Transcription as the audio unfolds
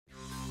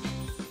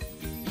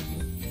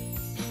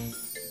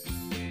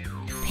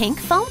Pink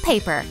foam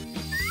paper.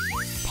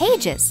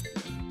 Pages.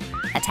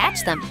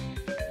 Attach them.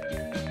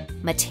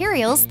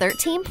 Materials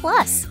 13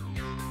 plus.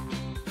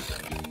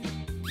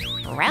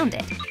 Round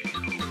it.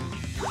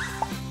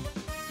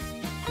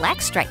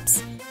 Black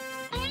stripes.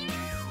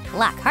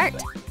 Black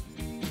heart.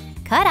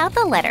 Cut out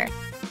the letter.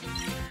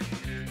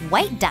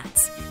 White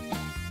dots.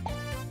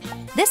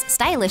 This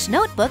stylish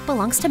notebook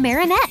belongs to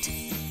Marinette.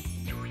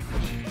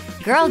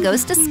 Girl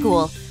goes to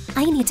school.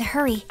 I need to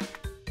hurry.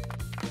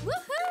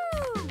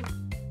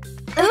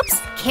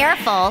 Oops,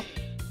 careful.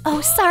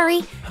 Oh,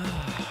 sorry.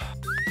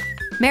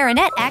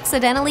 Marinette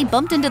accidentally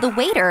bumped into the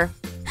waiter.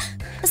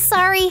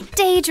 Sorry,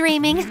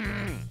 daydreaming.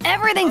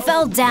 Everything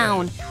fell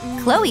down.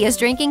 Chloe is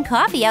drinking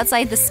coffee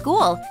outside the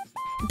school.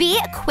 Be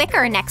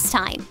quicker next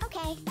time.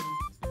 Okay.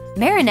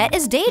 Marinette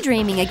is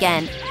daydreaming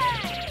again.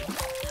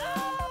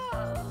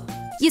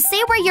 You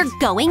see where you're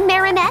going,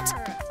 Marinette?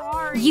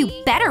 Sorry. You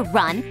better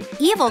run.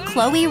 Evil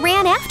Chloe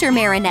ran after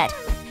Marinette.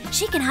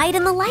 She can hide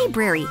in the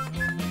library.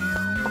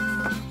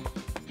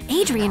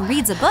 Adrian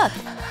reads a book.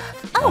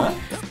 Oh,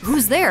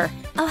 who's there?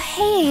 Oh,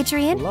 hey,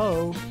 Adrian.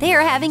 Hello. They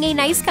are having a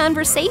nice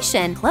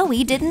conversation.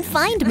 Chloe didn't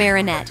find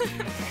Marinette.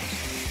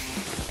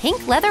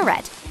 Pink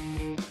Leatherette.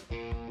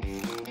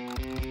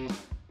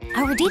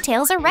 Our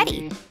details are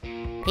ready.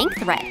 Pink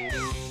thread.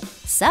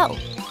 Sew.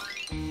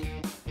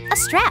 A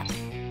strap.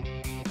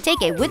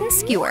 Take a wooden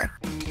skewer.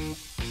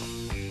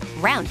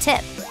 Round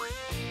tip.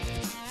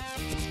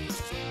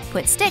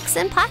 Put sticks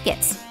in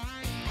pockets.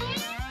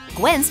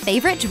 Gwen's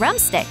favorite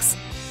drumsticks.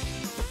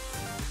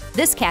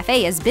 This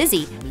cafe is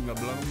busy.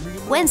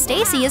 Gwen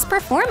Stacy is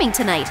performing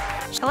tonight.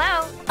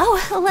 Hello.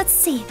 Oh, let's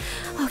see.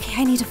 Okay,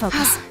 I need to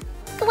focus.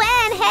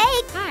 Gwen,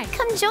 hey! Hi.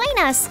 Come join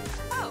us.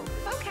 Oh,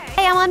 okay.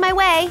 Hey, I'm on my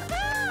way.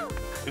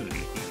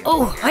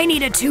 Oh, I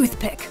need a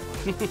toothpick.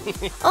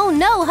 Oh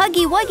no,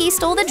 Huggy Wuggy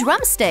stole the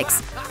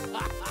drumsticks.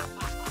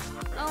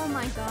 Oh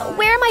my god.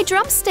 Where are my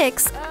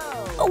drumsticks?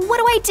 What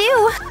do I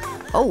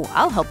do? Oh,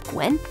 I'll help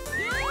Gwen.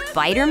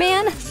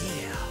 Spider-Man?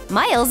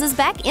 Miles is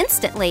back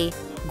instantly.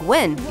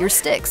 Gwen, your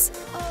sticks.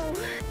 Oh,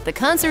 The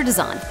concert is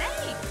on.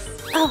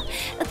 thanks. Oh,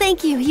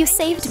 thank you, you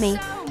saved me.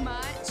 So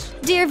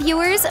much. Dear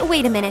viewers,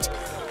 wait a minute.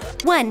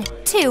 1,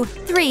 2,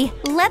 3,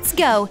 let's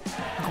go.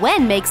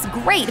 Gwen makes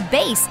great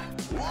bass.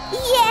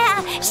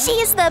 Yeah,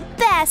 she's the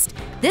best.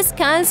 This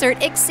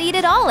concert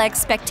exceeded all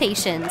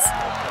expectations.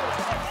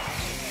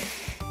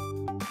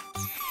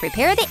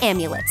 Prepare the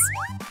amulets.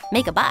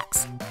 Make a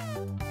box.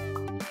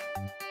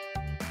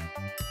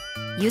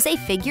 Use a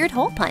figured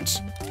hole punch.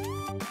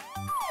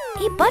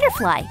 A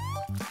butterfly.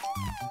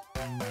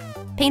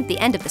 Paint the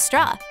end of the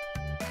straw.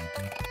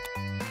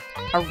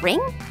 A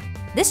ring?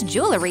 This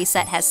jewelry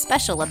set has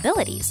special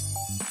abilities.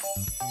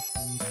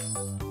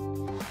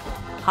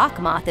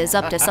 Hawkmoth is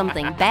up to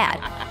something bad.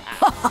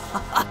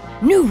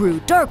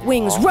 Nuru, dark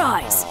wings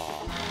rise.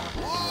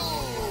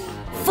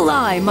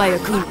 Fly, my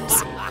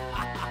Akunas.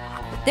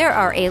 There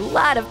are a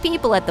lot of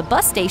people at the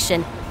bus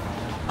station.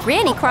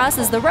 Granny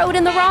crosses the road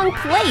in the wrong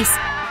place.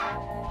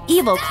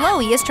 Evil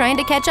Chloe is trying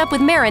to catch up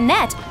with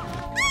Marinette.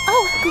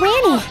 Oh,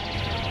 Granny!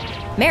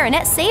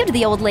 Marinette saved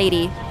the old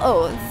lady.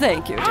 Oh,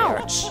 thank you, dear.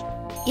 Ouch.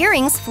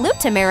 Earrings flew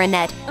to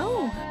Marinette.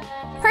 Oh.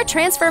 Her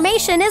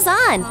transformation is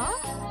on. Wow.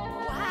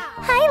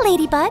 Hi,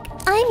 Ladybug.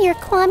 I'm your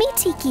Kwame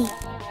Tiki.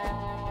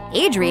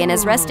 Adrian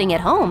is resting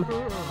at home.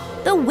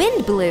 The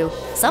wind blew.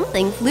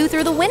 Something flew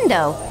through the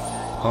window.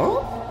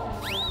 Huh?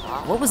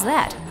 What was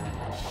that?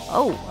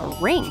 Oh,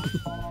 a ring.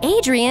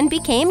 Adrian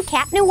became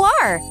Cat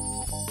Noir.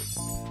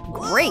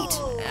 Great.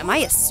 Am I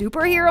a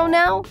superhero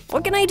now?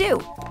 What can I do?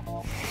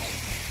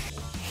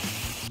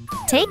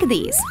 Take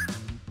these.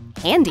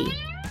 Handy.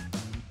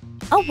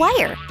 A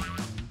wire.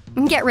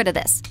 Get rid of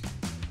this.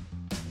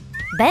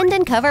 Bend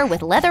and cover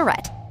with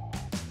Leatherette.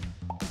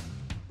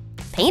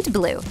 Paint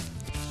blue.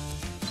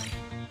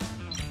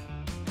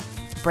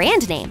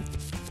 Brand name.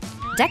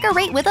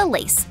 Decorate with a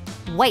lace.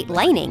 White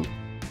lining.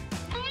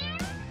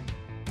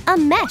 A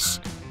mesh.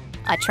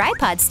 A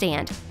tripod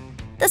stand.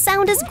 The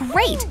sound is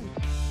great.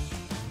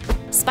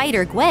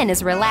 Spider-Gwen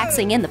is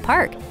relaxing in the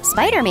park.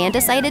 Spider-Man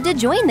decided to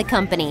join the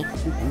company.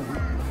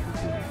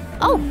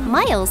 Oh,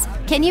 Miles,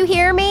 can you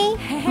hear me?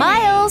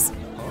 Miles!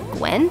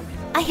 Gwen,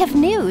 I have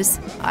news.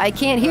 I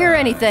can't hear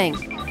anything.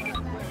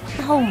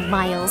 Oh,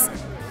 Miles.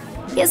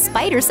 His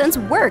spider sense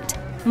worked.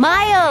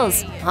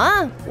 Miles!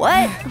 Huh?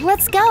 What?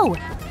 Let's go.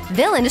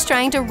 Villain is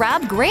trying to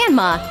rob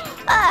Grandma.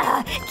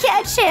 Ah,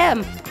 catch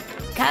him!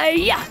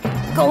 Kaya!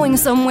 Going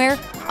somewhere?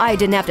 I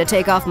didn't have to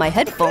take off my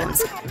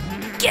headphones.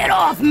 Get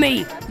off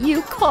me!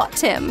 You caught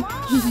him.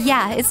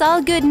 Yeah, it's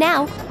all good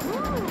now.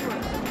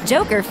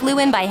 Joker flew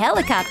in by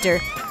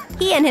helicopter.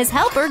 He and his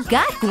helper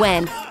got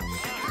Gwen.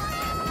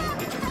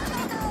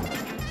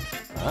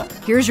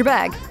 Here's your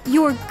bag.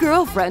 Your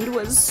girlfriend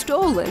was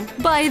stolen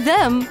by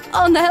them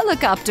on the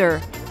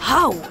helicopter.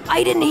 How?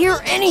 I didn't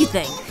hear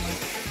anything.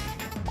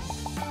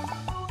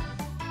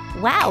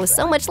 Wow,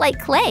 so much like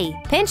clay.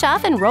 Pinch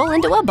off and roll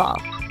into a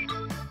ball.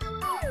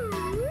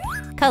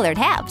 Colored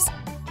halves.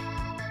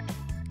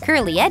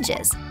 Curly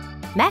edges.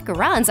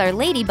 Macarons are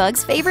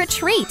Ladybug's favorite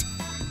treat.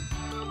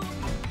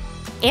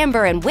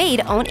 Amber and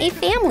Wade own a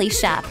family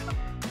shop.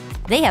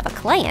 They have a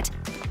client.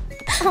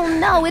 Oh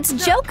no, it's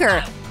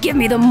Joker! Give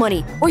me the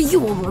money, or you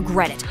will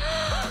regret it.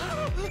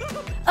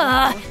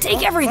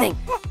 Take everything.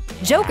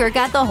 Joker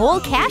got the whole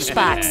cash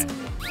box.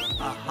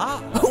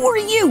 Who are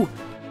you?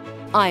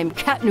 I'm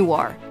Cat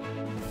Noir.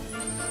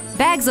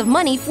 Bags of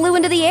money flew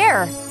into the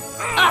air.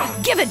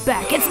 Give it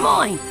back, it's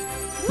mine.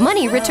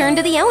 Money returned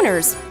to the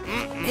owners.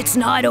 It's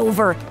not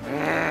over.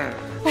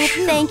 Oh,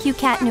 thank you,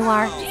 Cat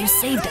Noir. You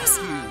saved us.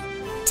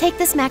 Take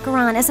this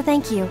macaron as a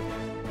thank you.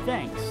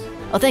 Thanks.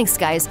 Oh, thanks,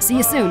 guys. See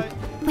you soon.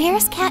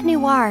 Where's Cat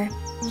Noir?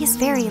 He's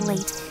very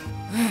late.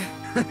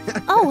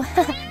 Oh,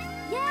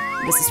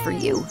 this is for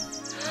you.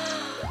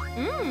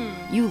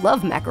 You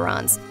love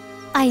macarons.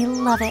 I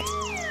love it.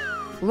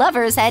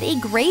 Lovers had a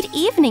great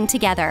evening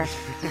together.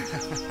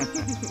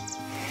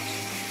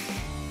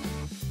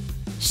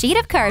 Sheet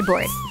of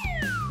cardboard.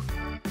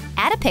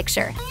 Add a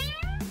picture.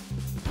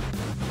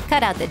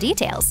 Cut out the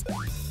details.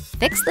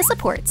 Fix the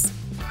supports.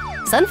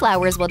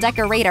 Sunflowers will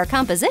decorate our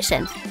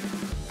composition.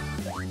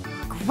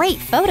 Great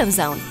photo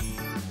zone.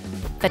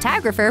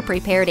 Photographer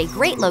prepared a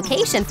great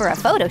location for a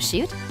photo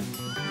shoot.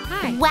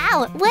 Hi.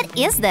 Wow, what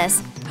is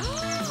this?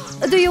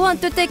 Do you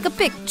want to take a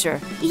picture?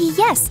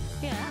 Yes.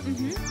 Yeah.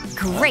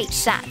 Great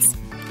shots.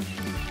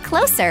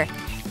 Closer.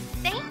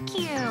 Thank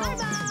you.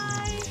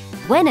 Bye-bye.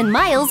 Gwen and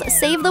Miles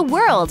save the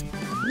world.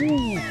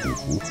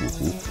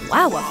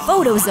 Wow, a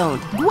photo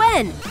zone.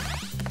 Gwen!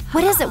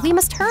 What is it? We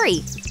must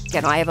hurry.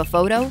 Can I have a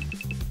photo?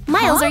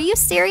 Miles, are you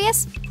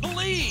serious?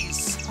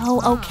 Please.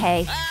 Oh,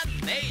 okay.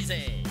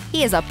 Amazing.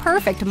 He is a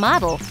perfect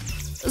model.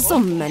 So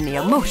many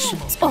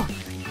emotions. Oh.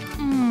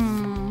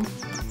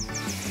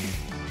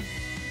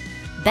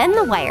 Bend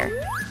the wire.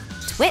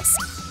 Twist.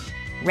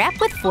 Wrap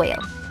with foil.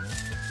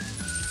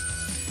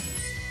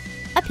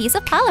 A piece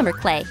of polymer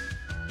clay.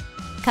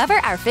 Cover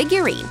our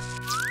figurine.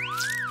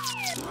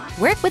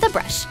 Work with a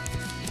brush.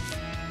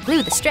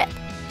 Glue the strip.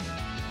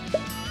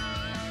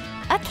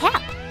 A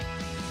cap.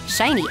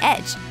 Shiny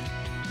edge.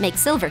 Make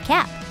silver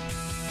cap.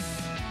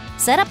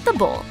 Set up the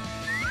bowl.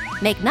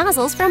 Make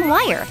nozzles from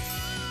wire.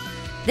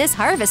 This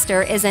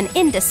harvester is an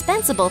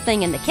indispensable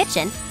thing in the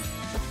kitchen.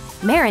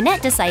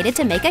 Marinette decided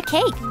to make a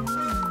cake.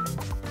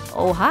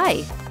 Oh,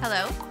 hi.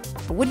 Hello.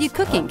 What are you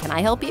cooking? Can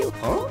I help you?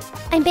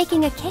 I'm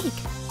baking a cake.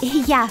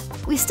 Yeah,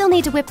 we still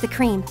need to whip the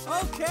cream.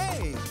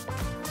 Okay.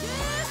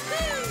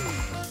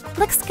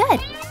 Looks good.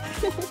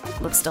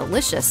 Looks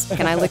delicious.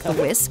 Can I lick the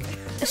whisk?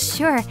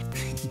 Sure.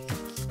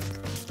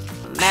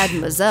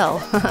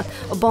 Mademoiselle.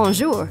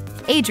 Bonjour.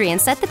 Adrian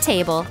set the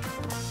table.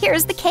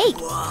 Here's the cake.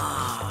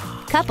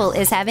 Couple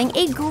is having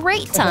a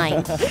great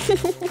time.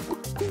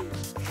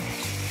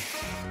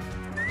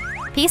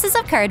 Pieces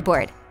of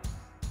cardboard.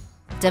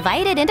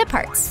 Divide it into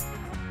parts.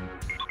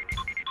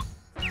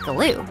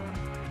 Glue.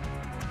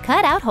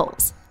 Cut out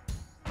holes.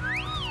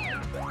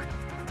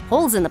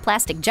 Holes in the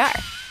plastic jar.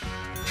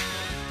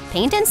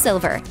 Paint in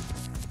silver.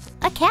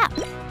 A cap.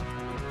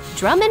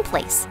 Drum in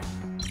place.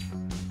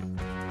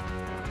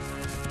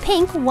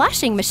 Pink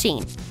washing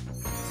machine.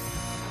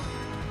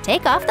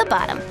 Take off the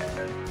bottom.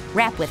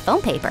 Wrap with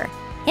foam paper.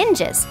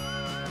 Hinges.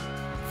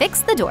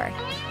 Fix the door.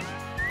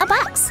 A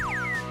box.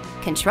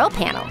 Control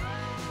panel.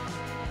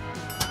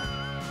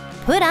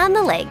 Put on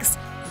the legs.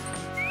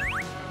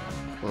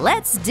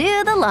 Let's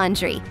do the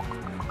laundry.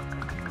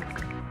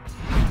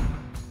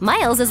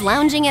 Miles is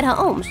lounging at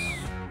home.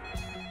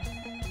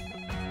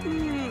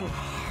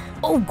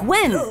 Oh,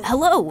 Gwen!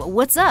 Hello!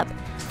 What's up?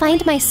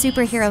 Find my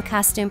superhero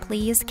costume,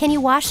 please. Can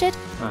you wash it?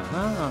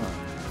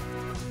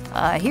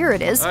 Here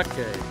it is.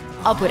 Okay.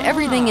 I'll put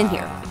everything in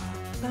here.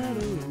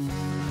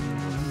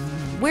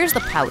 Where's the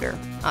powder?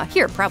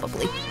 Here,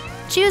 probably.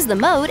 Choose the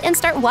mode and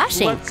start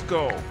washing. Let's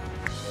go.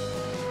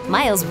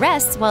 Miles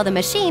rests while the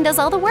machine does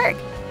all the work.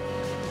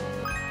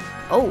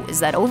 Oh, is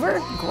that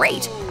over?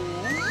 Great.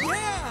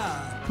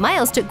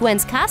 Miles took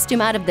Gwen's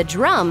costume out of the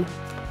drum.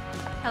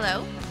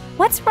 Hello.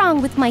 What's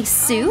wrong with my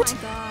suit? Oh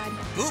my God.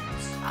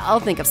 Oops. I'll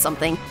think of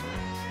something.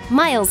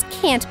 Miles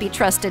can't be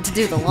trusted to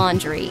do the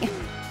laundry.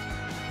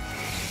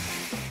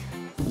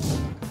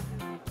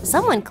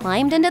 Someone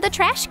climbed into the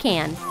trash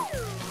can.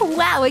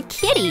 Wow, a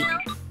kitty!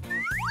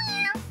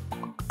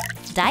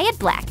 Dye it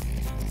black.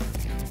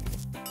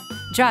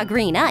 Draw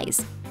green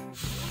eyes.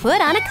 Put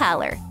on a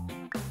collar.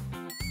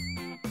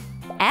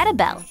 Add a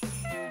bell.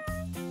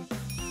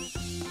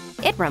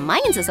 It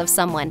reminds us of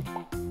someone.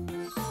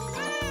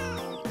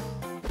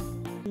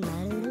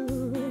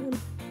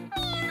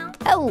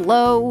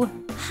 Hello.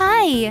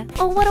 Hi.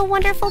 Oh, what a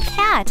wonderful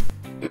cat.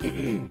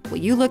 Will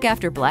you look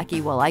after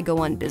Blackie while I go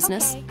on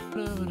business?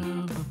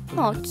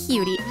 Oh,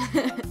 cutie.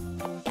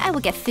 I will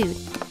get food.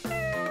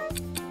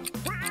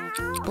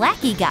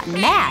 Blackie got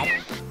mad.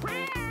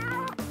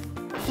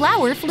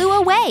 Flower flew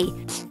away.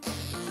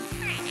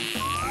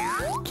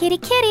 Kitty,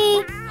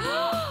 kitty.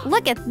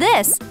 Look at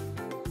this.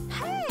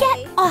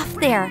 Get off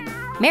there.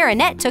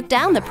 Marinette took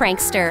down the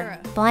prankster.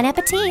 Bon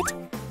appetit.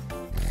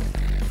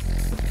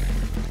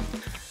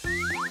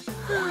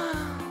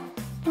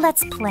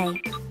 Let's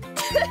play.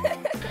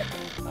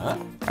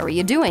 How are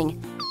you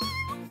doing?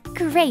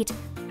 Great.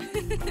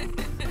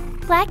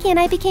 Blackie and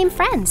I became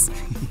friends.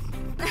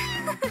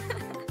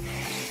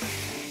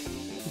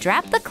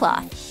 Drop the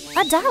cloth.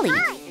 A dolly.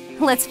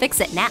 Let's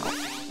fix it now.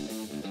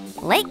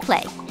 Light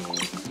clay.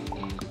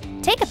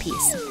 Take a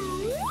piece.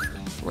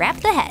 Wrap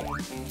the head.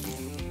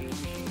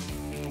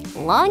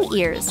 Long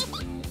ears.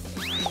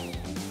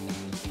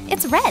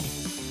 It's red.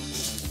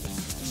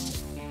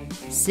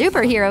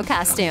 Superhero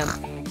costume.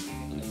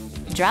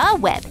 Draw a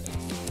web.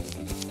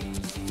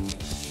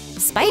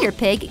 Spider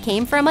Pig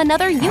came from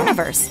another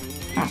universe.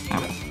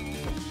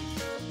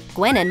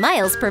 Gwen and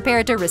Miles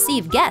prepare to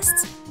receive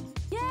guests.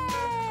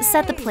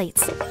 Set the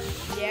plates.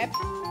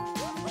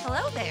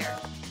 Hello there.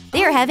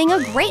 They are having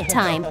a great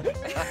time.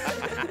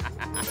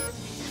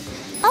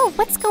 Oh,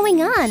 what's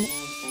going on?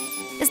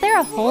 Is there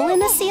a hole in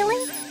the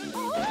ceiling?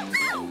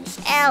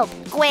 Help,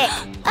 quick.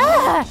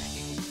 Ah!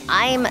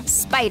 I'm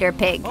Spider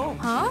Pig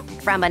Huh?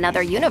 from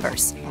another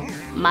universe.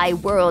 My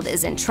world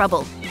is in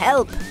trouble.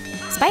 Help!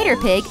 Spider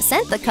Pig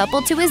sent the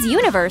couple to his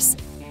universe.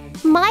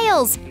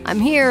 Miles, I'm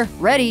here,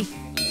 ready.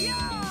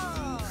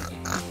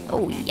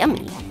 Oh,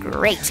 yummy.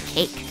 Great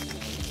cake.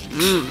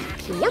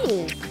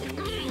 Yummy.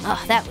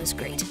 Oh, that was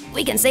great.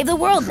 We can save the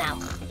world now.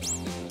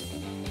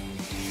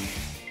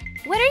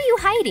 What are you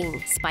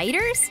hiding?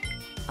 Spiders?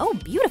 Oh,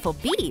 beautiful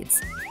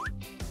beads.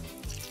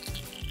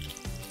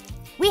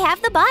 We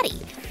have the body.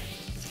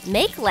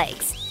 Make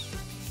legs.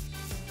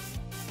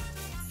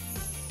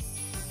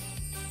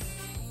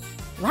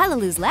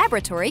 LaLiLu's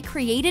laboratory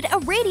created a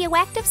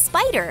radioactive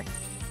spider.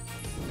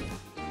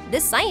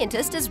 This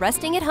scientist is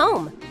resting at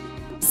home.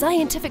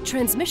 Scientific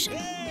transmission.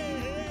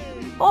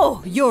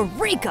 Oh,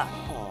 Eureka!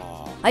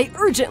 I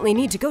urgently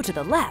need to go to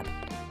the lab.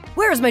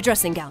 Where is my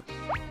dressing gown?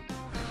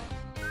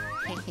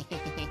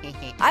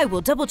 I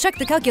will double check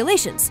the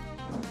calculations.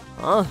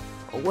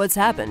 What's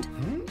happened?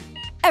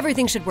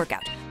 Everything should work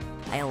out.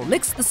 I'll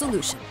mix the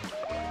solution.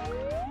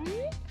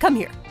 Come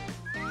here.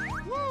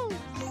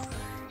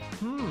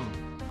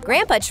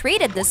 Grandpa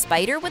treated this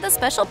spider with a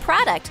special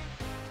product.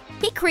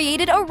 He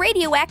created a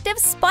radioactive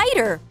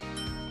spider.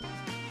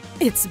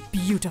 It's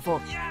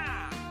beautiful.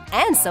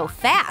 And so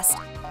fast.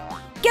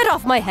 Get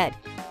off my head.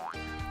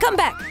 Come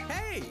back.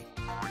 Hey!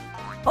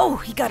 Oh,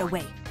 he got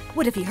away.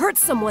 What if he hurts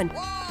someone?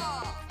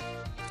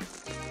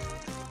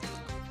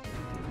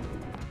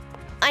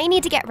 I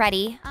need to get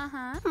ready.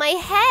 Uh-huh. My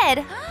head.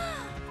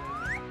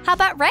 How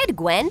about red,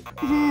 Gwen?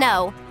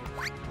 No.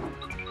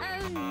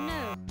 Oh,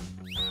 no.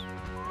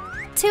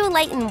 Too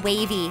light and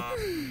wavy.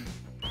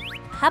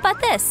 How about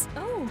this?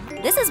 Oh.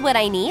 This is what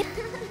I need.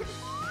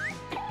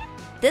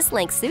 This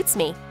length suits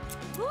me.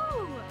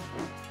 Ooh.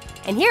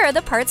 And here are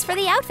the parts for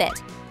the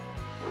outfit.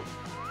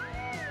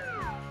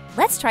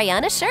 Let's try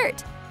on a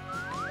shirt.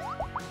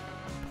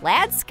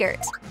 Plaid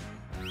skirt.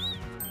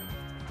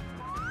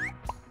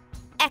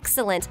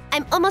 Excellent.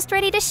 I'm almost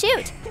ready to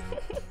shoot.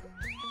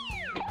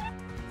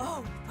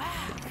 Oh,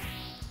 wow!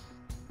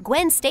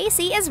 Gwen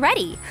Stacy is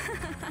ready.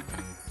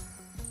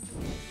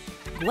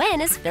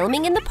 Gwen is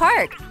filming in the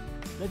park.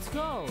 Let's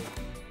go!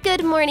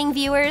 Good morning,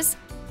 viewers.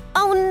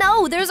 Oh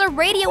no, there's a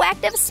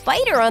radioactive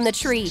spider on the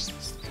tree.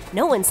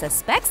 No one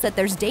suspects that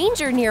there's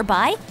danger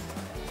nearby.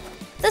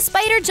 The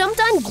spider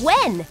jumped on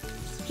Gwen.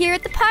 Here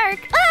at the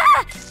park.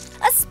 Ah!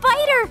 A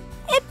spider!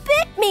 It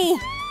bit me!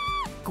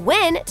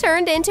 Gwen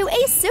turned into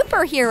a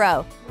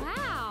superhero.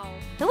 Wow.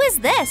 Who is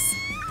this?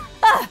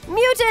 Ah,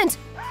 mutant!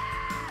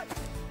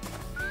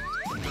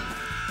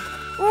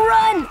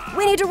 Run!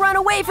 We need to run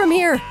away from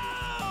here.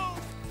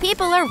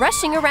 People are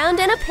rushing around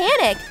in a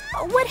panic.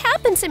 What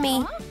happened to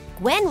me?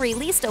 Gwen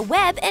released a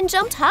web and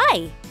jumped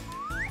high.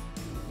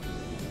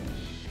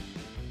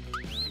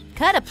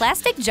 Cut a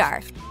plastic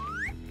jar.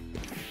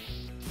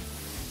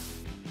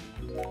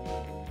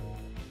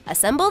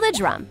 Assemble the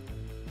drum.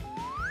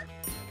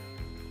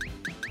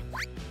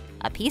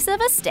 A piece of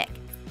a stick.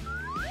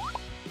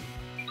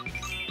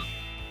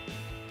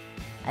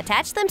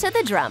 Attach them to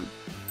the drum.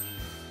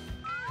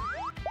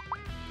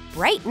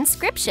 Bright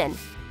inscription.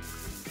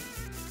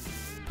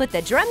 Put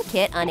the drum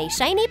kit on a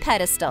shiny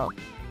pedestal.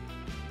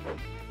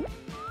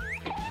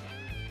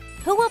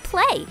 Who will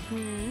play?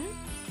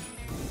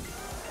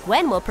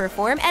 Gwen will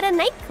perform at a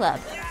nightclub.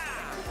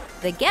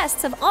 The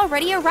guests have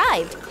already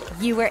arrived.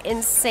 You were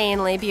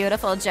insanely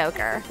beautiful,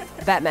 Joker.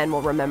 Batman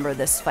will remember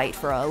this fight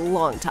for a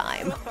long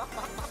time.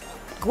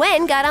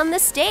 Gwen got on the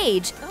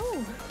stage.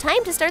 Oh.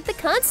 Time to start the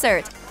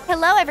concert.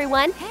 Hello,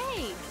 everyone.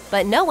 Hey.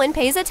 But no one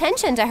pays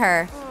attention to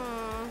her.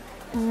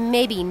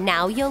 Maybe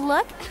now you'll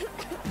look?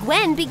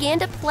 Gwen began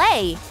to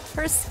play.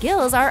 Her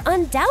skills are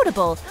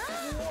undoubtable.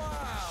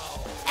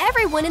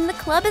 Everyone in the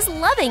club is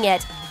loving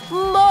it.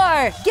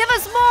 More! Give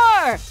us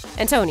more!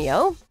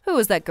 Antonio, who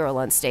is that girl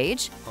on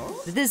stage?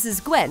 This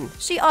is Gwen.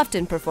 She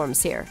often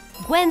performs here.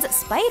 Gwen's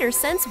spider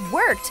sense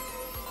worked.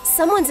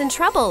 Someone's in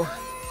trouble.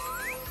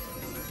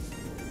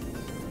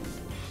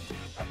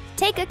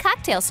 Take a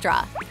cocktail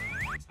straw.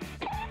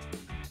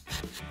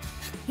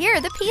 Here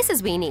are the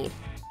pieces we need.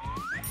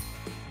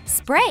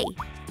 Spray.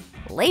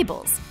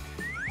 Labels.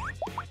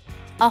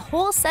 A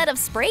whole set of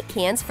spray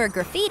cans for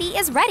graffiti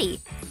is ready.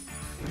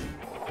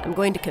 I'm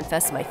going to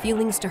confess my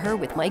feelings to her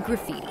with my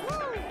graffiti.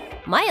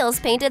 Miles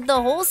painted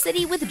the whole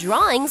city with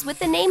drawings with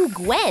the name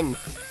Gwen.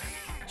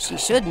 She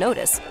should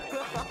notice.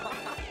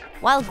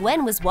 While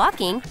Gwen was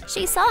walking,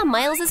 she saw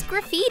Miles's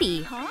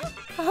graffiti.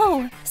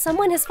 Oh,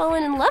 someone has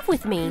fallen in love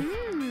with me.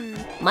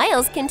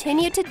 Miles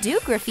continued to do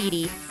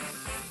graffiti.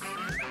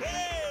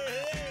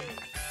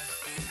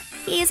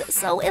 He's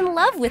so in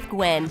love with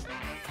Gwen.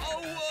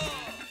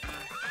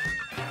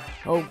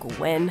 Oh,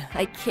 Gwen,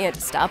 I can't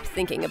stop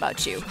thinking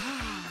about you.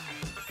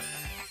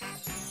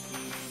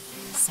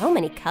 So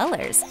many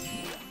colors.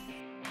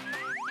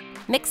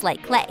 Mix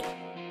like clay.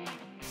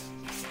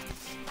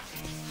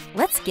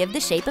 Let's give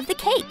the shape of the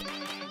cake.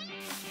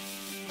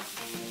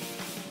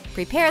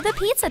 Prepare the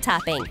pizza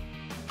topping.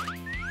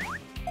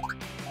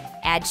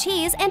 Add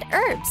cheese and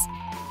herbs.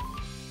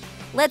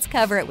 Let's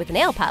cover it with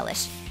nail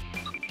polish.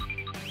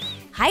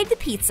 Hide the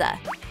pizza.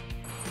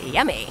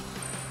 Yummy.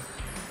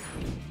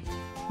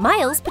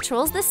 Miles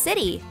patrols the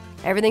city.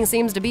 Everything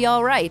seems to be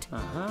all right.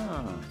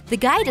 The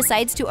guy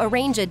decides to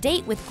arrange a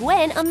date with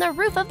Gwen on the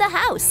roof of the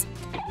house.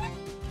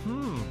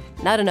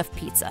 Not enough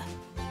pizza.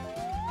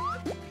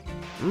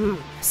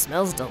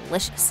 Smells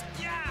delicious.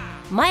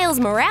 Miles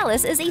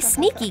Morales is a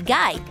sneaky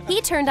guy.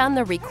 He turned on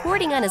the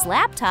recording on his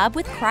laptop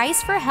with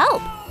cries for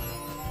help.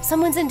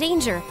 Someone's in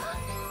danger.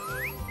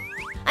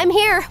 I'm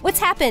here. What's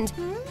happened?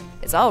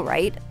 It's all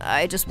right.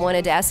 I just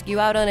wanted to ask you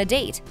out on a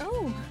date.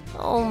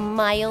 Oh,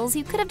 Miles,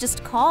 you could have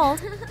just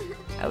called.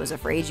 I was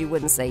afraid you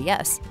wouldn't say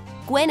yes.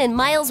 Gwen and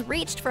Miles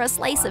reached for a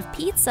slice of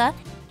pizza.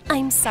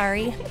 I'm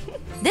sorry.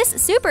 This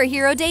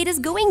superhero date is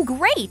going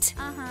great.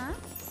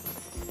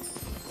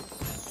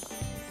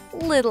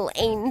 Little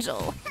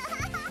angel.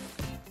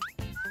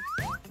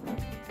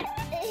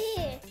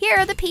 Here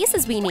are the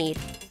pieces we need.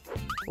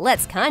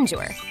 Let's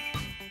conjure.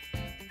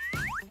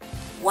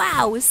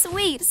 Wow,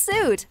 sweet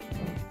suit.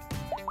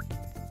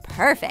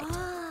 Perfect.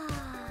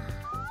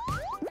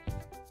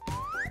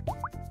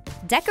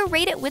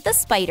 Decorate it with a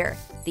spider.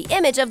 The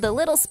image of the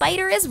little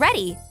spider is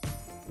ready.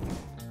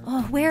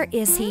 Oh, where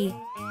is he?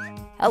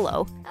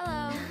 Hello.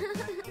 Hello.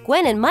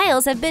 Gwen and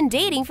Miles have been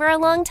dating for a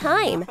long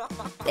time.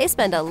 They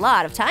spend a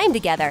lot of time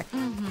together.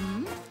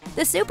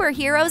 The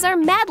superheroes are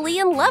madly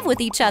in love with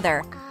each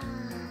other.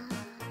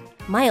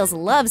 Miles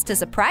loves to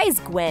surprise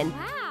Gwen.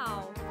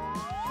 Wow.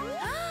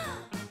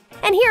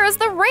 And here is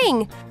the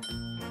ring.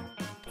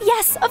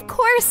 Yes, of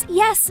course,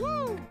 yes.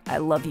 I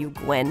love you,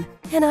 Gwen.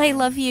 And I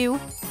love you.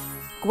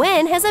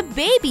 Gwen has a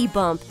baby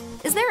bump.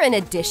 Is there an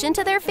addition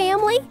to their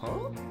family?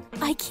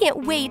 I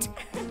can't wait.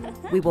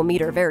 We will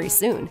meet her very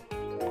soon.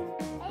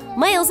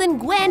 Miles and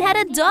Gwen had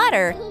a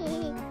daughter.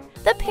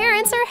 The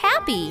parents are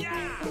happy.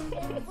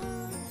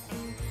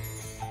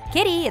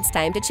 Kitty, it's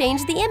time to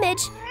change the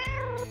image.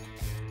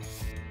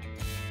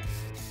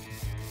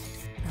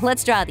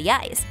 Let's draw the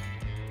eyes.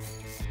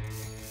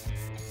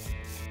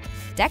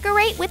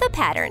 Decorate with a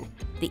pattern.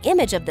 The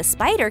image of the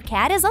spider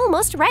cat is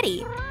almost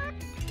ready.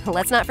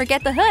 Let's not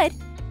forget the hood.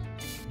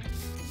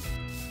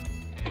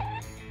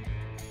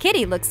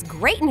 Kitty looks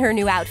great in her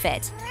new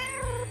outfit.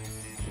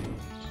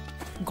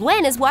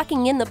 Gwen is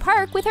walking in the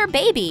park with her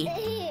baby.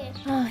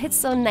 Oh, it's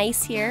so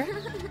nice here.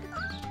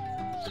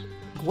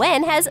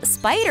 Gwen has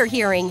spider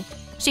hearing.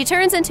 She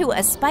turns into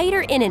a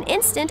spider in an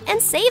instant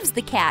and saves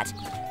the cat.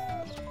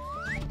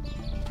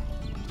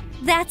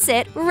 That's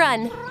it,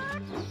 run.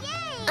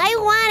 I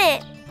want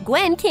it.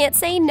 Gwen can't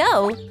say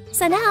no,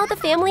 so now the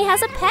family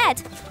has a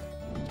pet.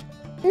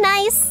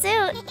 Nice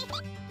suit.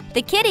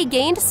 The kitty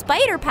gained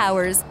spider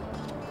powers.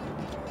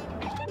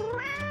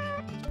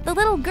 The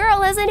little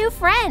girl has a new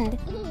friend.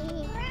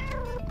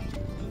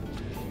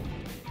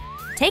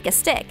 Take a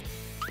stick.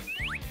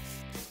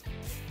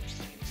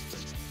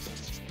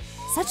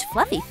 Such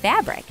fluffy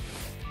fabric.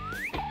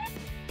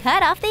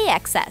 Cut off the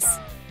excess.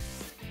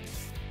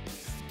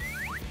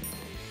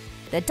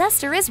 The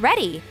duster is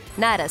ready.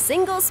 Not a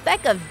single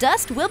speck of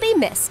dust will be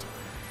missed.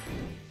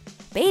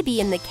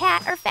 Baby and the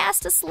cat are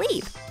fast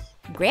asleep.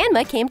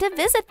 Grandma came to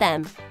visit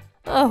them.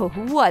 Oh,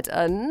 what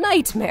a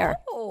nightmare.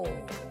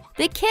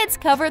 The kids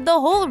covered the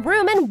whole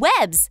room in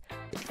webs.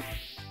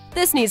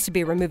 This needs to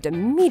be removed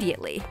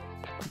immediately.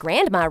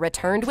 Grandma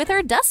returned with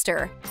her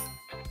duster.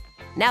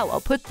 Now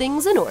I'll put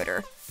things in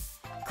order.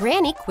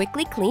 Granny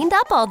quickly cleaned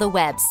up all the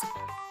webs.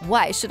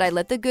 Why should I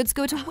let the goods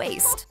go to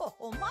waste?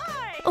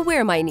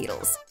 Where are my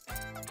needles?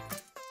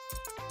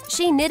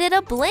 She knitted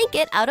a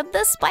blanket out of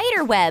the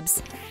spider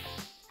webs.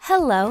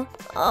 Hello.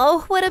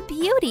 Oh, what a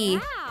beauty.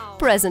 Wow.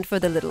 Present for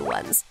the little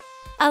ones.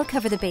 I'll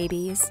cover the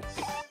babies.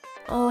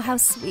 Oh, how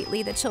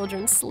sweetly the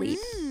children sleep.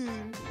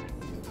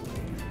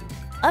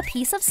 A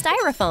piece of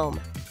styrofoam.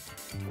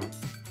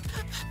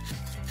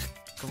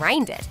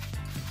 Grind it.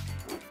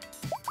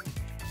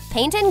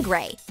 Paint in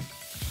gray.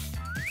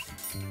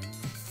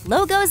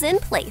 Logos in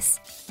place.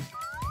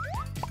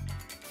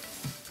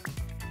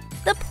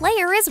 The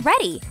player is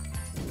ready.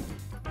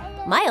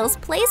 Miles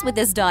plays with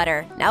his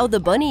daughter. Now the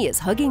bunny is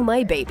hugging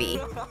my baby.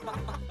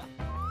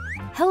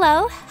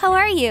 Hello, how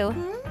are you?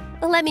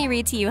 Let me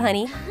read to you,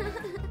 honey.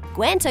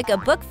 Gwen took a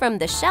book from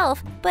the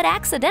shelf, but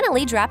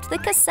accidentally dropped the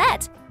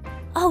cassette.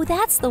 Oh,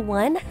 that's the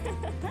one.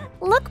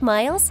 Look,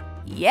 Miles.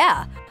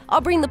 Yeah,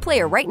 I'll bring the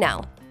player right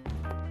now.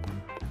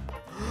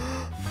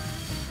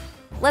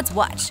 Let's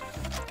watch.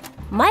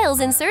 Miles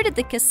inserted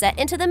the cassette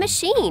into the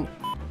machine.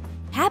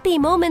 Happy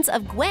moments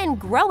of Gwen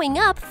growing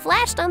up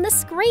flashed on the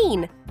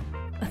screen.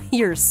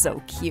 You're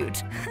so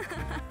cute.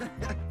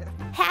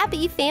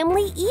 Happy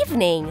family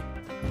evening.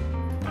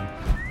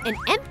 An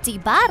empty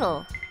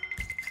bottle.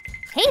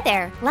 Hey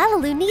there,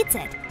 LaLiLu needs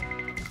it.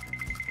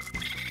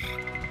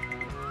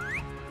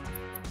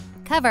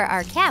 Cover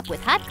our cap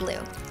with hot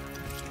glue.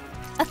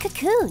 A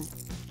cocoon.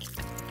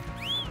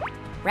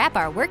 Wrap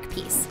our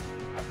workpiece.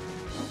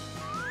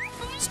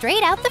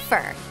 Straight out the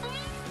fur.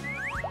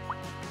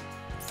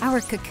 Our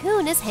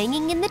cocoon is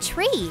hanging in the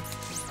tree.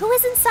 Who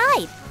is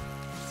inside?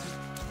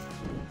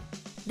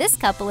 This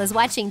couple is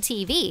watching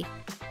TV.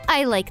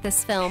 I like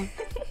this film.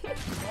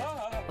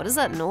 What is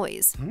that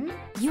noise?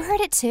 You heard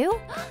it too?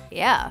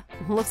 Yeah,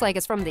 looks like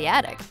it's from the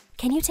attic.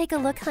 Can you take a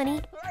look,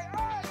 honey?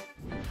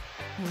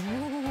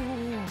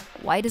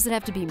 Why does it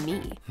have to be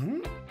me?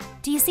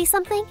 Do you see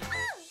something?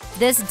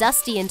 This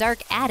dusty and dark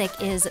attic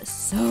is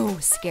so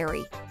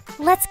scary.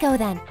 Let's go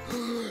then.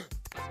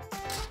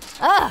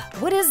 Ah,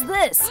 what is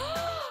this?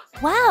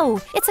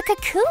 Wow, it's a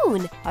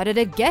cocoon. How did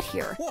it get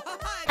here?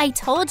 I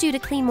told you to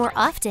clean more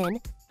often.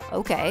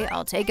 Okay,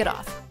 I'll take it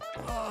off.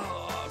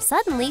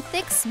 Suddenly,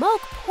 thick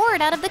smoke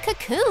poured out of the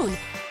cocoon.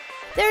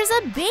 There's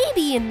a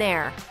baby in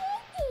there.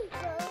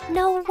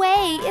 No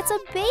way, it's a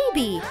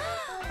baby.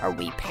 Are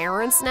we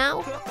parents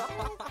now?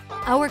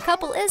 Our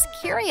couple is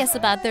curious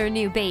about their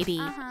new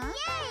baby.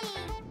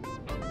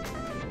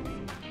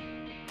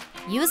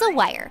 Use a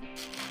wire.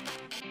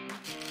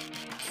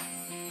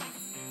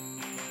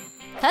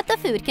 Cut the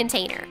food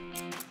container.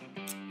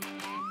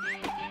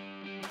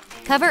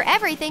 Cover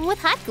everything with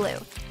hot glue.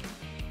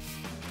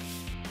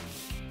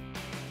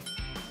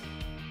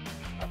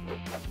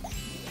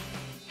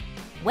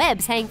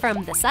 Webs hang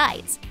from the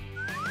sides.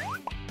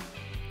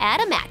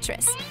 Add a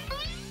mattress.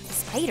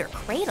 Spider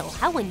cradle,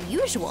 how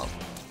unusual.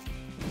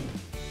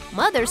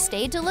 Mother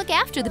stayed to look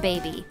after the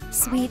baby.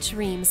 Sweet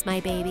dreams, my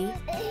baby.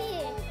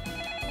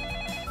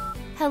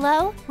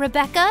 Hello,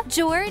 Rebecca,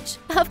 George?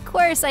 Of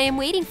course, I am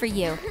waiting for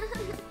you.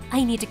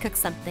 I need to cook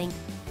something.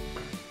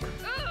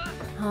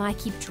 Oh, I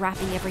keep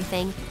dropping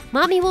everything.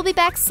 Mommy will be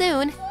back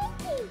soon.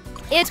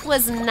 It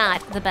was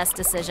not the best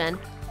decision.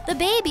 The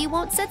baby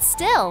won't sit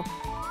still.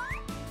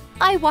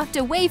 I walked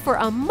away for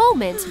a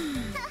moment.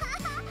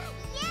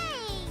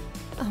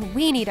 Oh,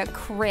 we need a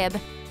crib.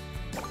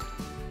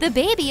 The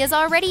baby is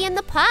already in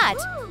the pot.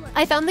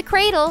 I found the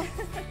cradle.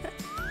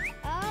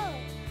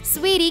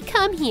 Sweetie,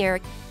 come here.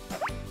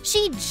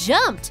 She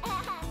jumped.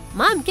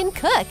 Mom can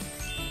cook.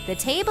 The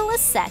table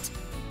is set.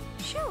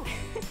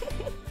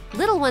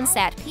 Little one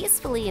sat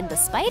peacefully in the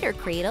spider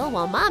cradle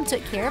while Mom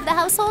took care of the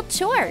household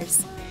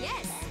chores.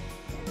 Yes.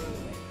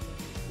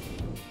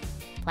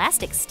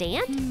 Plastic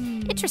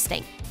stand?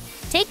 Interesting.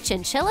 Take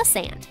chinchilla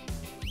sand,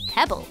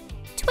 pebble,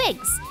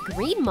 twigs,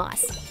 green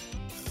moss.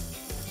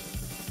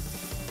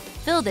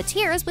 Fill the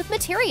tiers with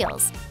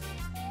materials.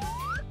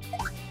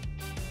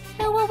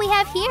 And what we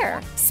have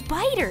here?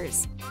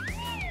 Spiders.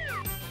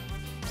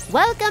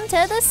 Welcome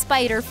to the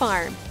spider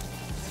farm.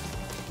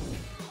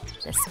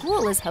 The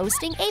school is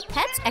hosting a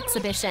pets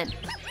exhibition.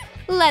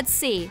 Let's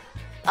see.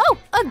 Oh,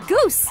 a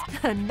goose.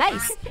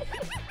 Nice.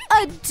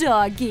 A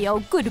doggy. Oh,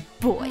 good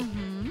boy.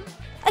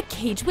 A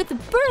cage with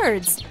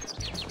birds.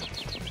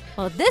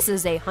 Well, this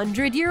is a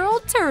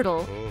 100-year-old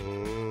turtle.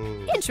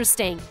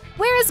 Interesting.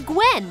 Where is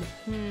Gwen?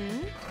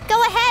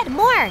 Go ahead,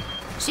 more.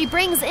 She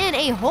brings in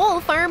a whole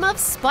farm of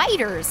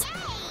spiders.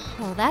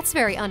 Well, that's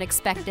very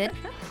unexpected.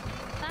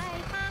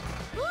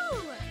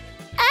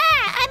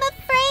 Ah, I'm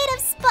afraid of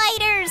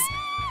spiders.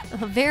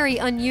 Very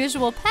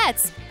unusual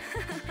pets.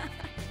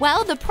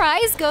 Well, the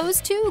prize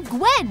goes to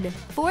Gwen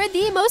for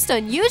the most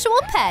unusual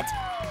pet.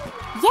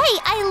 Yay,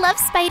 I love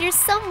spiders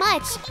so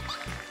much.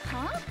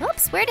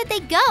 Oops, where did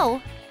they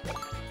go?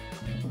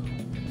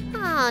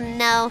 Oh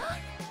no.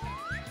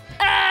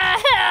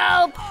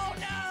 Help! Oh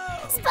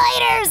no!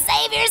 Spiders,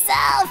 save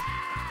yourself!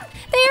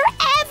 They're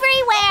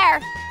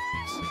everywhere!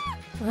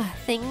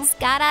 Things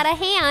got out of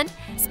hand.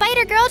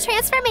 Spider Girl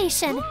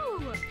transformation.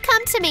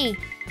 Come to me.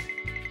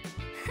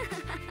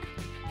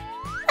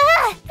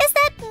 Ah, is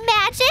that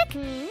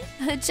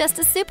magic? Just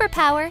a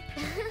superpower.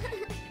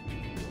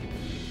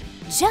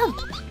 Jump.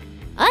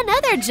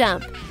 Another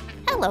jump.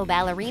 Hello,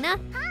 ballerina.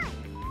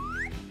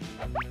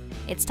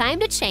 It's time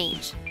to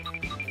change.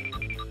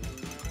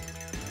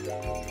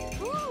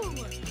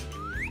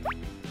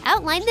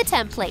 Outline the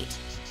template.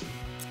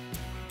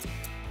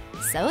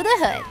 Sew the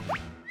hood.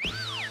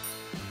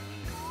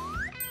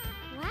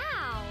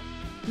 Wow.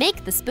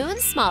 Make the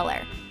spoons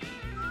smaller.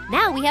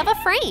 Now we have a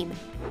frame.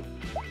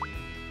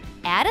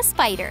 Add a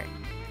spider.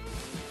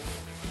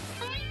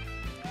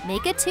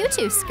 Make a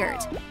tutu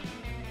skirt.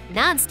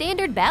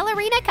 Non-standard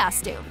ballerina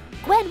costume.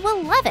 Gwen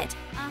will love it.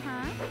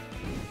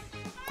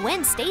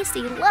 Gwen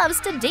Stacy loves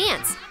to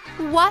dance.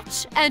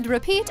 Watch and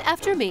repeat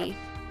after me.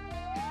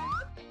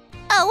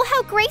 Oh,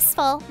 how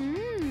graceful.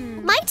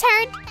 My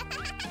turn!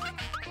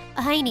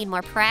 I need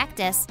more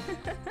practice.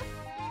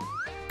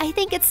 I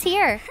think it's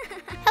here.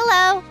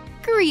 Hello!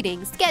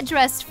 Greetings, get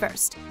dressed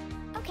first.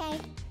 Okay.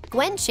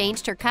 Gwen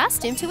changed her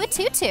costume to a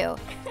tutu.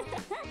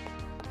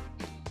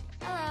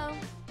 Hello.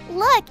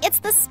 Look, it's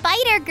the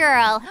Spider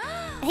Girl!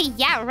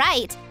 Yeah,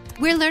 right.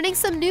 We're learning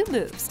some new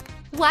moves.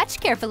 Watch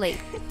carefully.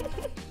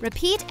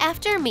 Repeat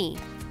after me.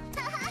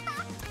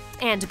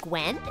 And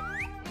Gwen?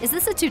 Is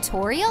this a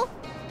tutorial?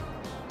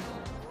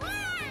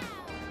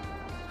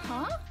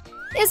 Huh?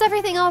 Is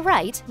everything all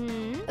right?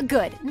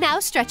 Good, now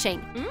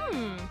stretching.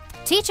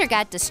 Teacher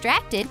got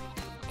distracted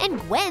and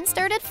Gwen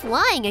started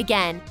flying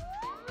again.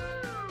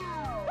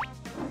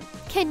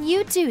 Can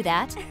you do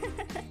that?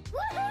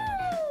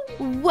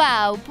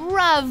 Wow,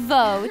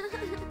 bravo!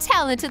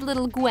 Talented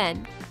little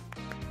Gwen.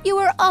 You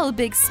are all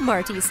big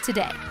smarties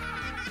today.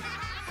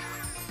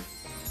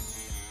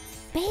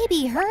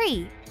 Baby,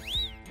 hurry!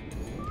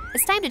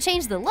 It's time to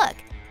change the look.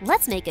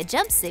 Let's make a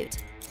jumpsuit.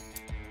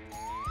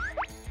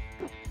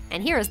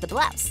 And here is the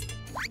blouse.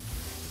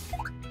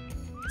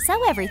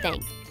 Sew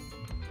everything.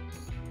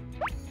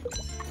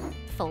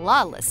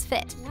 Flawless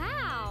fit.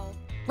 Wow.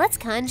 Let's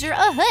conjure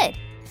a hood.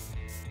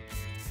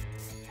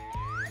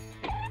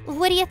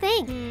 What do you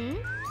think?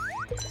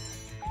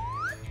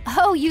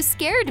 Oh, you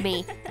scared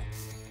me.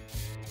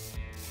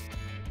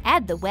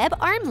 Add the web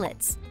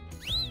armlets.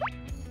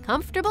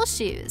 Comfortable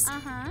shoes.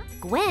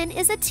 Gwen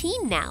is a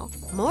teen now.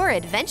 More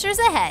adventures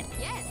ahead.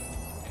 Yes.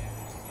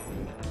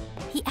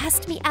 He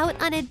asked me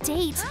out on a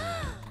date.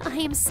 I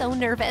am so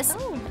nervous.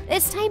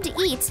 It's time to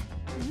eat.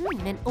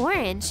 An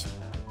orange.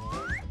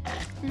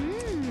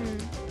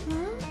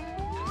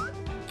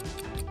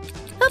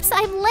 Oops,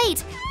 I'm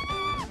late.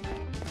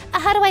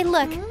 How do I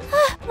look?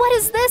 What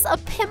is this, a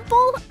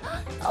pimple?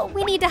 Oh,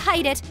 we need to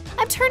hide it.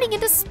 I'm turning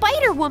into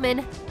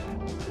Spider-Woman.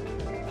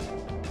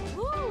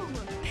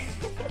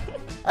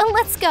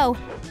 Let's go.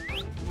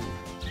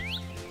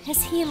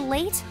 Is he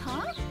late?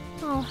 Huh?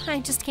 Oh, I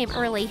just came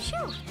early.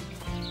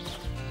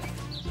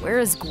 Where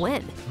is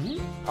Gwen?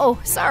 Oh,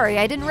 sorry,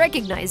 I didn't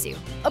recognize you.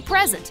 A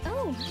present.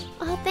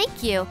 Oh,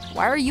 thank you.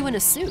 Why are you in a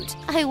suit?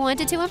 I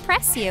wanted to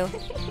impress you.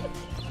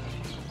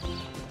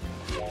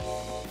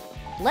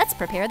 Let's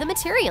prepare the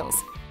materials.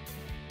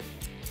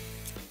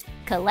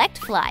 Collect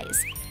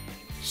flies.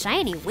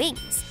 Shiny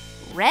wings.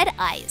 Red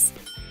eyes.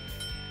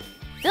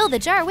 Fill the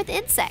jar with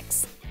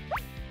insects.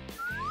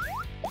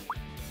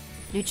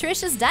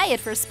 Nutritious diet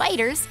for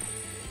spiders.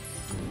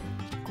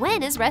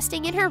 Gwen is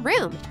resting in her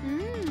room.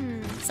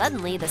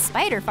 Suddenly, the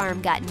spider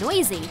farm got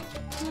noisy.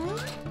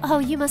 Oh,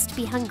 you must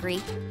be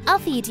hungry. I'll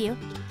feed you.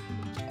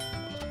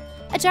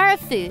 A jar of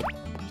food.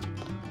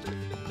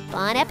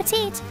 Bon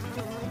appetit.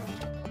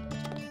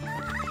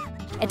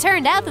 It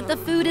turned out that the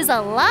food is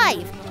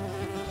alive.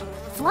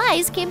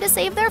 Flies came to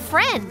save their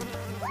friend.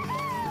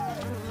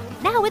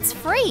 Now it's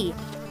free.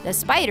 The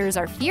spiders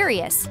are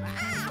furious.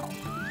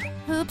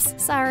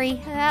 Oops, sorry,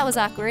 that was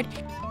awkward.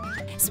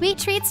 Sweet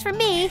treats from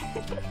me.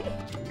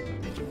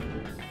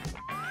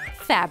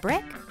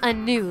 Fabric, a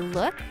new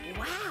look.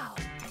 Wow.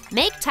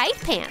 Make tight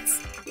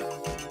pants.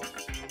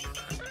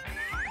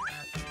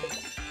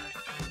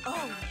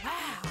 Oh,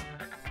 wow.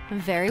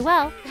 Very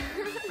well.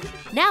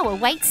 Now a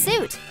white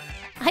suit.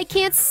 I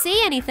can't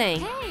see anything.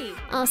 Hey.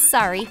 Oh,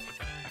 sorry.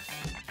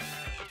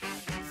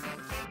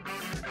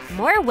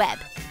 More web.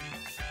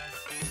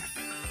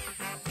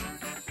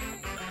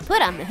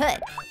 Put on the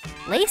hood.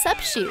 Lace up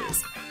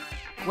shoes.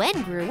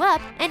 Gwen grew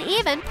up and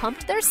even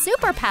pumped their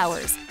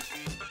superpowers.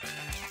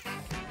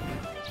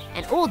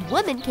 An old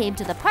woman came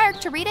to the park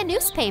to read a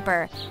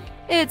newspaper.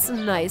 It's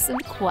nice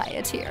and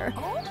quiet here.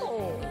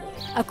 Oh.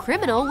 A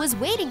criminal was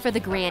waiting for the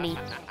granny.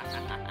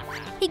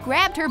 He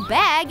grabbed her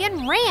bag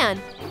and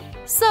ran.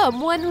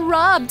 Someone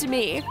robbed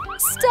me.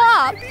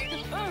 Stop!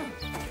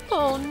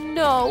 Oh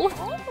no.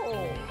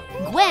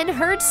 Gwen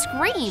heard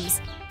screams.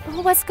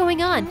 What's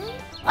going on?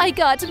 I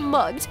got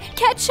mugged.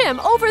 Catch him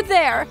over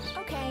there.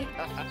 Okay.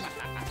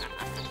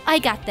 I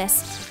got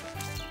this.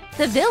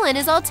 The villain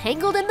is all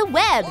tangled in the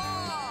web.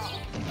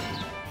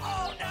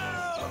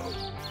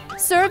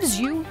 Serves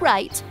you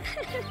right.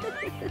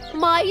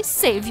 My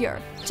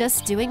savior.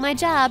 Just doing my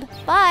job.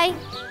 Bye.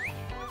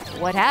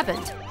 What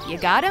happened? You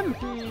got him?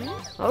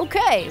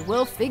 Okay,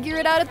 we'll figure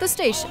it out at the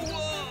station.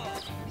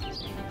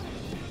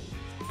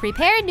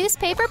 Prepare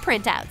newspaper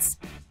printouts.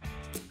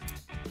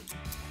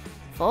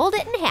 Fold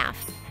it in half.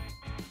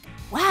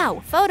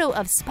 Wow, photo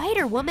of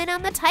Spider-Woman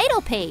on the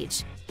title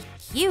page.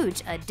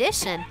 Huge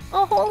addition,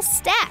 a whole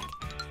stack.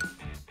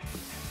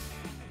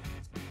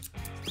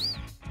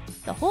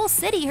 The whole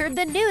city heard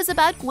the news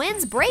about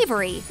Gwen's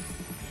bravery.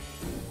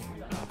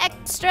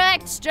 Extra,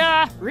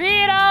 extra,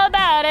 read all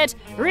about it.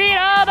 Read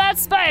all about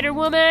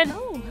Spider-Woman.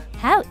 Oh.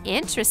 How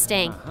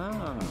interesting.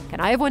 Can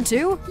I have one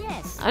too?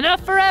 Yes.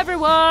 Enough for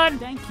everyone.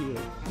 Thank you.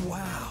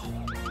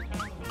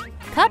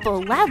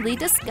 Couple loudly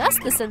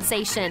discussed the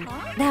sensation.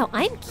 Now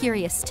I'm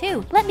curious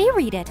too. Let me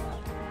read it.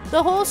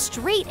 The whole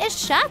street is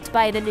shocked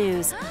by the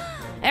news.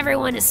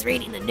 Everyone is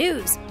reading the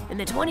news in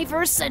the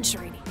 21st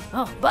century.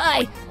 Oh,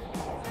 bye.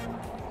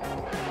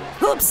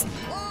 Oops.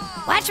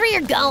 Watch where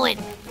you're going.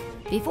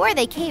 Before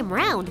they came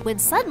round, when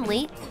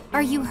suddenly,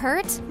 are you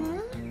hurt?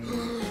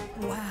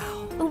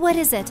 Wow. What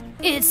is it?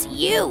 It's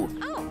you!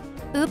 Oh.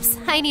 Oops,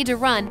 I need to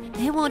run.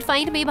 They won't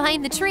find me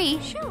behind the tree.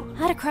 Shoo.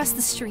 Out across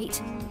the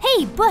street.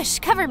 Hey, bush,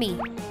 cover me.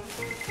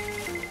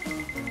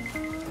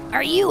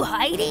 Are you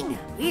hiding?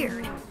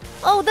 Weird.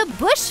 Oh, the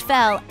bush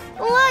fell.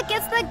 Look,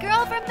 it's the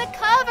girl from the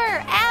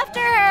cover. After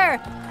her.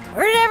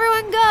 Where did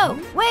everyone go?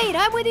 Wait,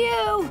 I'm with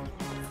you.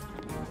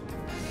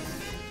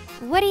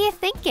 What are you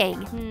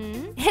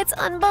thinking? It's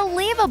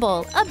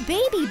unbelievable. A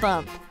baby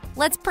bump.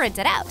 Let's print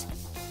it out.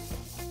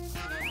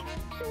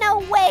 No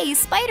way,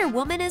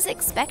 Spider-Woman is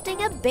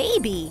expecting a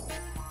baby.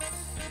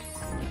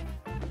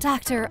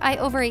 Doctor, I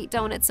overate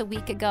donuts a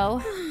week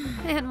ago,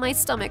 and my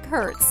stomach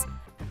hurts.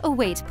 Oh,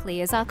 wait,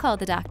 please, I'll call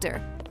the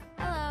doctor.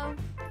 Hello.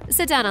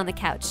 Sit down on the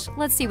couch.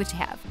 Let's see what you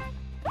have.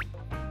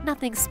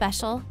 Nothing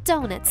special.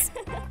 Donuts.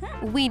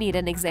 We need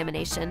an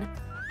examination.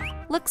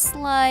 Looks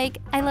like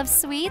I love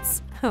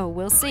sweets. Oh,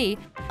 we'll see.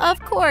 Of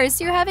course,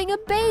 you're having a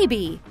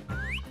baby.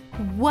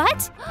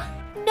 What?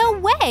 No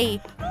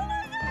way.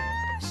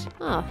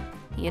 Oh,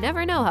 you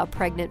never know how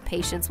pregnant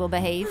patients will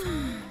behave.